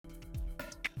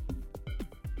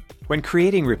When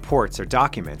creating reports or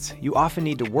documents, you often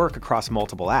need to work across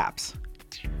multiple apps.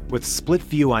 With Split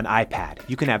View on iPad,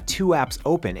 you can have two apps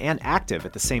open and active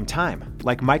at the same time,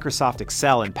 like Microsoft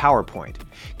Excel and PowerPoint,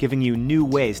 giving you new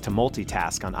ways to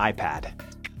multitask on iPad.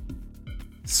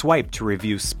 Swipe to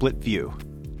review Split View.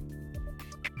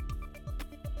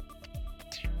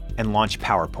 And launch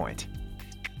PowerPoint.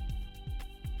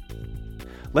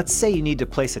 Let's say you need to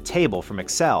place a table from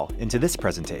Excel into this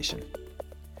presentation.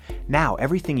 Now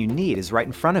everything you need is right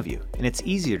in front of you, and it's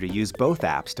easier to use both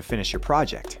apps to finish your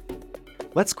project.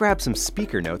 Let's grab some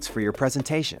speaker notes for your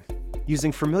presentation.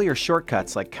 Using familiar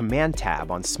shortcuts like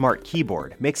Command-Tab on Smart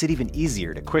Keyboard makes it even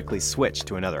easier to quickly switch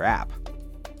to another app.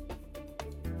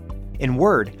 In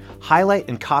Word, highlight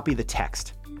and copy the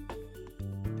text.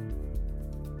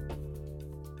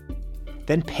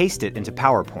 Then paste it into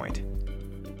PowerPoint.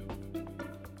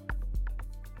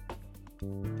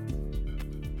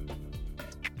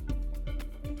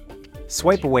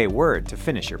 Swipe away Word to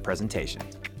finish your presentation.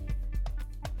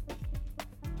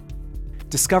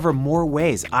 Discover more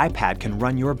ways iPad can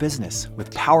run your business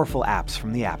with powerful apps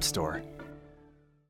from the App Store.